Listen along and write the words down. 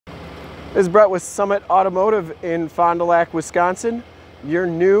This is Brett with Summit Automotive in Fond du Lac, Wisconsin. Your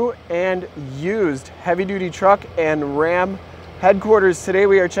new and used heavy-duty truck and Ram headquarters. Today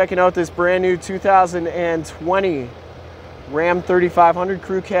we are checking out this brand new 2020 Ram 3500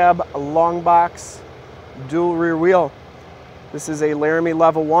 Crew Cab long box dual rear wheel. This is a Laramie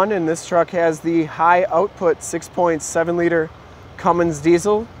Level 1 and this truck has the high output 6.7 liter Cummins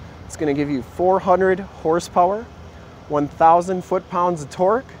diesel. It's going to give you 400 horsepower, 1,000 foot-pounds of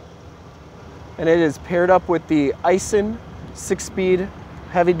torque, and it is paired up with the Aisin 6-speed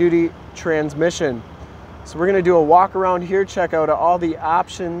heavy-duty transmission. So we're going to do a walk around here, check out all the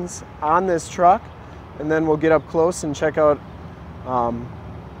options on this truck, and then we'll get up close and check out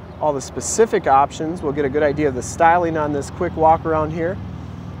all the specific options. We'll get a good idea of the styling on this quick walk around here.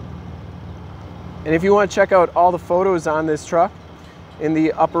 And if you want to check out all the photos on this truck, in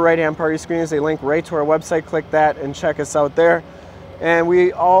the upper right hand part of your screen is a link right to our website. Click that and check us out there. And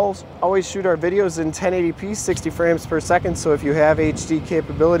we always shoot our videos in 1080p, 60 frames per second. So if you have HD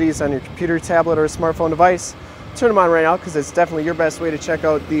capabilities on your computer, tablet, or smartphone device, turn them on right now because it's definitely your best way to check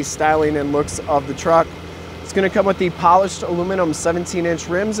out the styling and looks of the truck. It's going to come with the polished aluminum 17-inch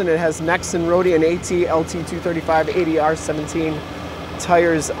rims, and it has Nexen Roadian AT LT 235 ADR 17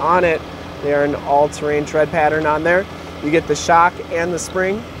 tires on it. They are an all-terrain tread pattern on there. You get the shock and the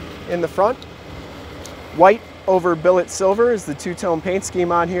spring in the front. White over billet silver is the two-tone paint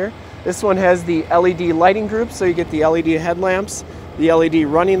scheme on here. This one has the LED lighting group, so you get the LED headlamps, the LED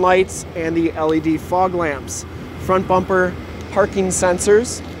running lights, and the LED fog lamps. Front bumper parking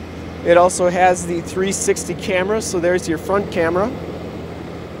sensors. It also has the 360 camera, so there's your front camera.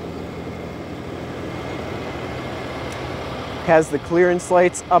 Has the clearance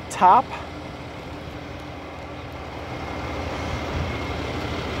lights up top.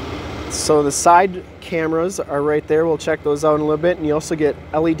 So the side cameras are right there. We'll check those out in a little bit. And you also get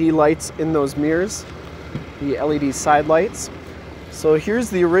LED lights in those mirrors, the LED side lights. So here's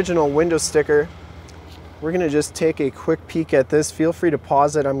the original window sticker. We're going to just take a quick peek at this. Feel free to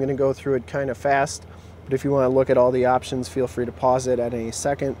pause it. I'm going to go through it kind of fast. But if you want to look at all the options, feel free to pause it at any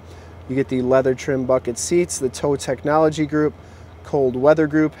second. You get the leather trim bucket seats, the tow technology group, cold weather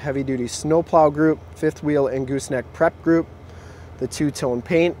group, heavy duty snowplow group, fifth wheel and gooseneck prep group, the two-tone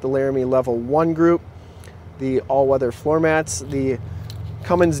paint, the Laramie Level 1 group, the all-weather floor mats, the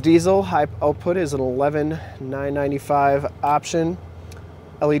Cummins diesel high output is an $11,995 option,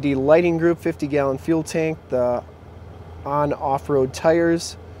 LED lighting group, 50-gallon fuel tank, the on off-road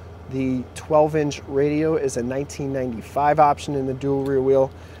tires, the 12-inch radio is a $19.95 option, and the dual rear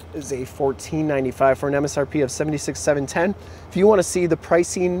wheel is a $14.95 for an MSRP of $76,710. If you want to see the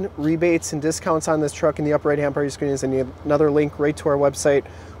pricing, rebates, and discounts on this truck, in the upper right hand part of your screen is another link right to our website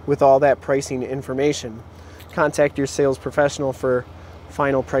with all that pricing information. Contact your sales professional for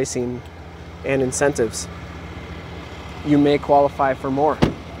final pricing and incentives. You may qualify for more.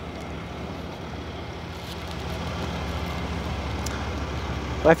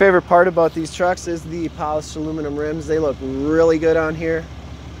 My favorite part about these trucks is the polished aluminum rims. They look really good on here.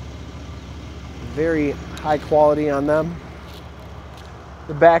 Very high quality on them.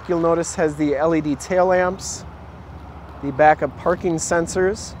 The back, you'll notice, has the LED tail lamps, the backup parking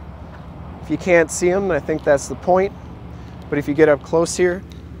sensors. If you can't see them, I think that's the point. But if you get up close here,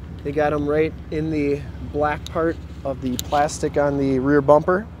 they got them right in the black part of the plastic on the rear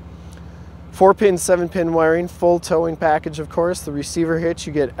bumper. 4-pin, 7-pin wiring, full towing package, of course. The receiver hitch,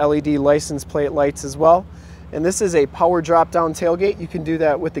 you get LED license plate lights as well. And this is a power drop-down tailgate. You can do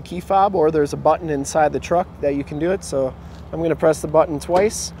that with the key fob, or there's a button inside the truck that you can do it. So I'm going to press the button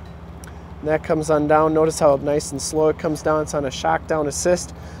twice, and that comes on down. Notice how nice and slow it comes down. It's on a shock down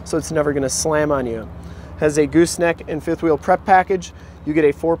assist, so it's never going to slam on you. Has a gooseneck and fifth wheel prep package. You get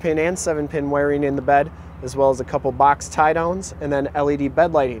a 4-pin and 7-pin wiring in the bed, as well as a couple box tie downs, and then LED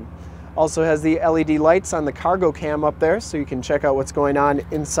bed lighting. Also has the LED lights on the cargo cam up there, so you can check out what's going on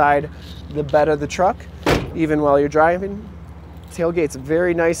inside the bed of the truck, even while you're driving. Tailgate's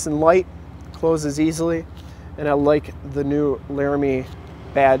very nice and light, closes easily, and I like the new Laramie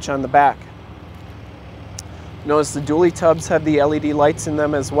badge on the back. Notice the dually tubs have the LED lights in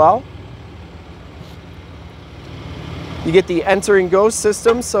them as well. You get the enter and go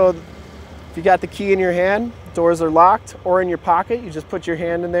system, so if you got the key in your hand, doors are locked, or in your pocket, you just put your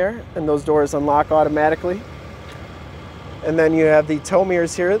hand in there and those doors unlock automatically. And then you have the tow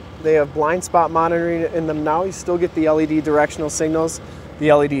mirrors here. They have blind spot monitoring in them now. You still get the LED directional signals,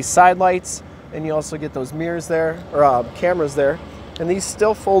 the LED side lights, and you also get those mirrors there, or cameras there. And these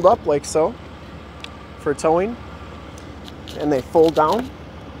still fold up like so for towing, and they fold down.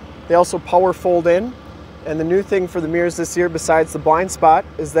 They also power fold in. And the new thing for the mirrors this year, besides the blind spot,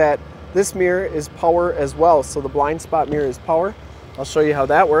 is that This mirror is power as well, so the blind spot mirror is power. I'll show you how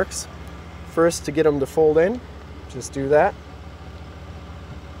that works. First, to get them to fold in, just do that.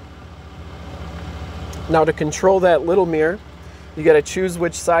 Now to control that little mirror, you got to choose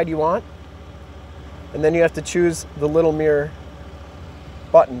which side you want, and then you have to choose the little mirror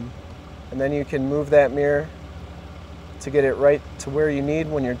button, and then you can move that mirror to get it right to where you need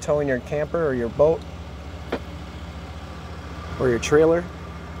when you're towing your camper or your boat or your trailer.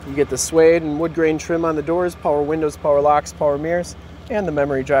 You get the suede and wood grain trim on the doors, power windows, power locks, power mirrors, and the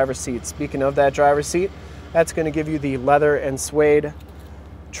memory driver's seat. Speaking of that driver's seat, that's going to give you the leather and suede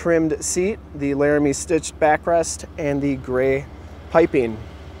trimmed seat, the Laramie stitched backrest, and the gray piping.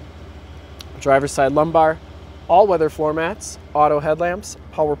 Driver's side lumbar, all-weather floor mats, auto headlamps,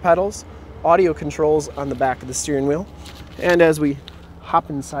 power pedals, audio controls on the back of the steering wheel. And as we hop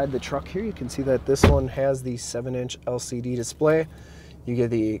inside the truck here, you can see that this one has the 7-inch LCD display. You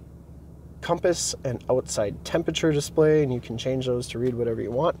get the compass and outside temperature display, and you can change those to read whatever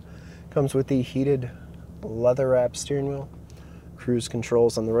you want. Comes with the heated leather wrap steering wheel, cruise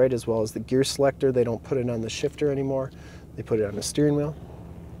controls on the right, as well as the gear selector. They don't put it on the shifter anymore, they put it on the steering wheel.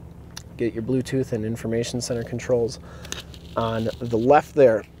 Get your Bluetooth and information center controls on the left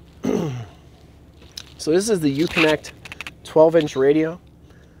there. So this is the Uconnect 12-inch radio.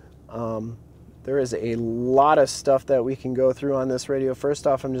 There is a lot of stuff that we can go through on this radio. First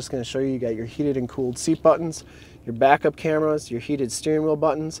off, I'm just going to show you, you got your heated and cooled seat buttons, your backup cameras, your heated steering wheel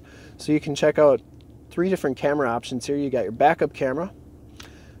buttons. So you can check out 3 different camera options here. You got your backup camera,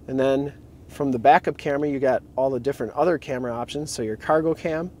 and then from the backup camera you got all the different other camera options. So your cargo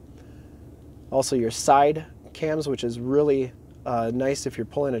cam, also your side cams, which is really nice if you're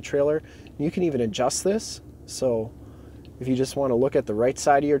pulling a trailer. You can even adjust this, so if you just want to look at the right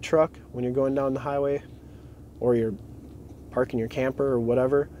side of your truck when you're going down the highway, or you're parking your camper or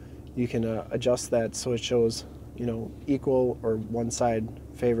whatever, you can adjust that so it shows, you know, equal or one side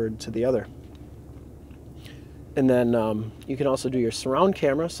favored to the other. And then you can also do your surround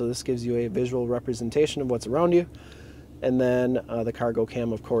camera, so this gives you a visual representation of what's around you. And then the cargo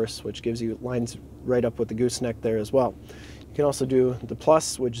cam, of course, which gives you lines right up with the gooseneck there as well. You can also do the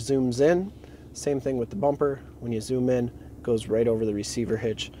plus, which zooms in. Same thing with the bumper. When you zoom in, it goes right over the receiver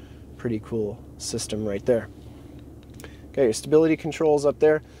hitch. Pretty cool system right there. Got your stability controls up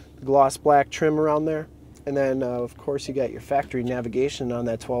there, the gloss black trim around there, and then of course you got your factory navigation on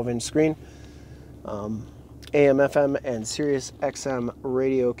that 12-inch screen. AM, FM, and Sirius XM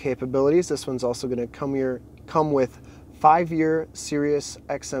radio capabilities. This one's also going to come with 5-year Sirius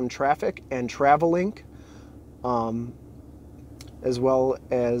XM traffic and travel link, as well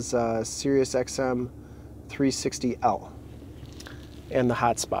as Sirius XM 360L and the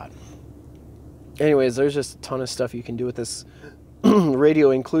hotspot. Anyways, there's just a ton of stuff you can do with this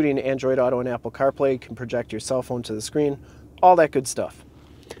radio, including Android Auto and Apple CarPlay. You can project your cell phone to the screen, all that good stuff.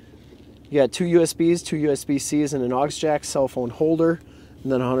 You got 2 USBs, 2 USB-Cs, and an aux jack cell phone holder,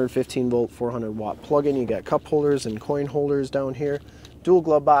 and then 115 volt 400 watt plug-in. You got cup holders and coin holders down here, dual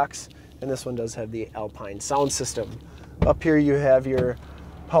glove box, and this one does have the Alpine sound system. Up here you have your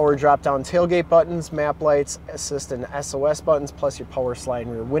power drop-down tailgate buttons, map lights, assist and SOS buttons, plus your power slide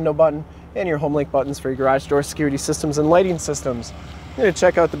and rear window button, and your home link buttons for your garage door security systems and lighting systems. I'm going to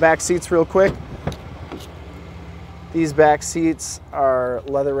check out the back seats real quick. These back seats are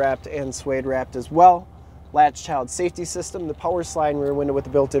leather wrapped and suede wrapped as well. Latch child safety system, the power slide and rear window with the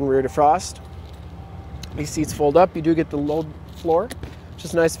built-in rear defrost. These seats fold up. You do get the load floor, which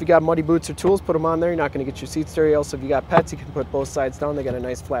is nice if you got muddy boots or tools, put them on there. You're not going to get your seats dirty. Also, if you got pets, you can put both sides down. They got a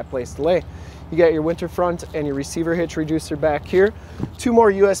nice flat place to lay. You got your winter front and your receiver hitch reducer back here. 2 more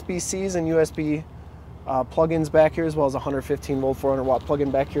USB-Cs and USB plug-ins back here, as well as a 115 volt 400 watt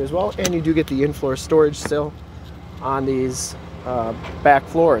plug-in back here as well. And you do get the in-floor storage still on these back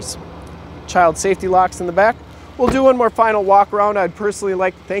floors. Child safety locks in the back. We'll do one more final walk around. I'd personally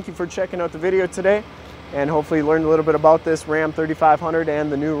like to thank you for checking out the video today, and hopefully you learned a little bit about this Ram 3500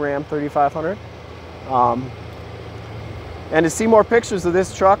 and the new Ram 3500. And to see more pictures of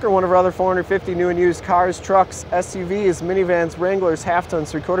this truck or one of our other 450 new and used cars, trucks, SUVs, minivans, Wranglers, half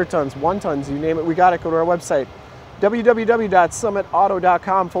tons, 3/4 tons, 1 tons, you name it, we got it. Go to our website,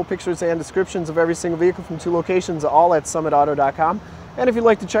 www.summitauto.com. Full pictures and descriptions of every single vehicle from 2 locations, all at summitauto.com. And if you'd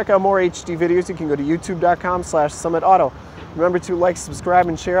like to check out more HD videos, you can go to youtube.com/summitauto. Remember to like, subscribe,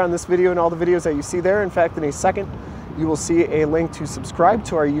 and share on this video and all the videos that you see there. In fact, in a second, you will see a link to subscribe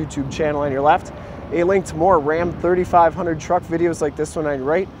to our YouTube channel on your left, a link to more Ram 3500 truck videos like this one on your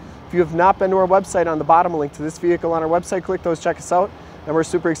right. If you have not been to our website, on the bottom, a link to this vehicle on our website. Click those, check us out. And we're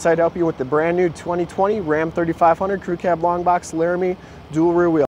super excited to help you with the brand new 2020 Ram 3500 Crew Cab Long Box Laramie dual rear wheel.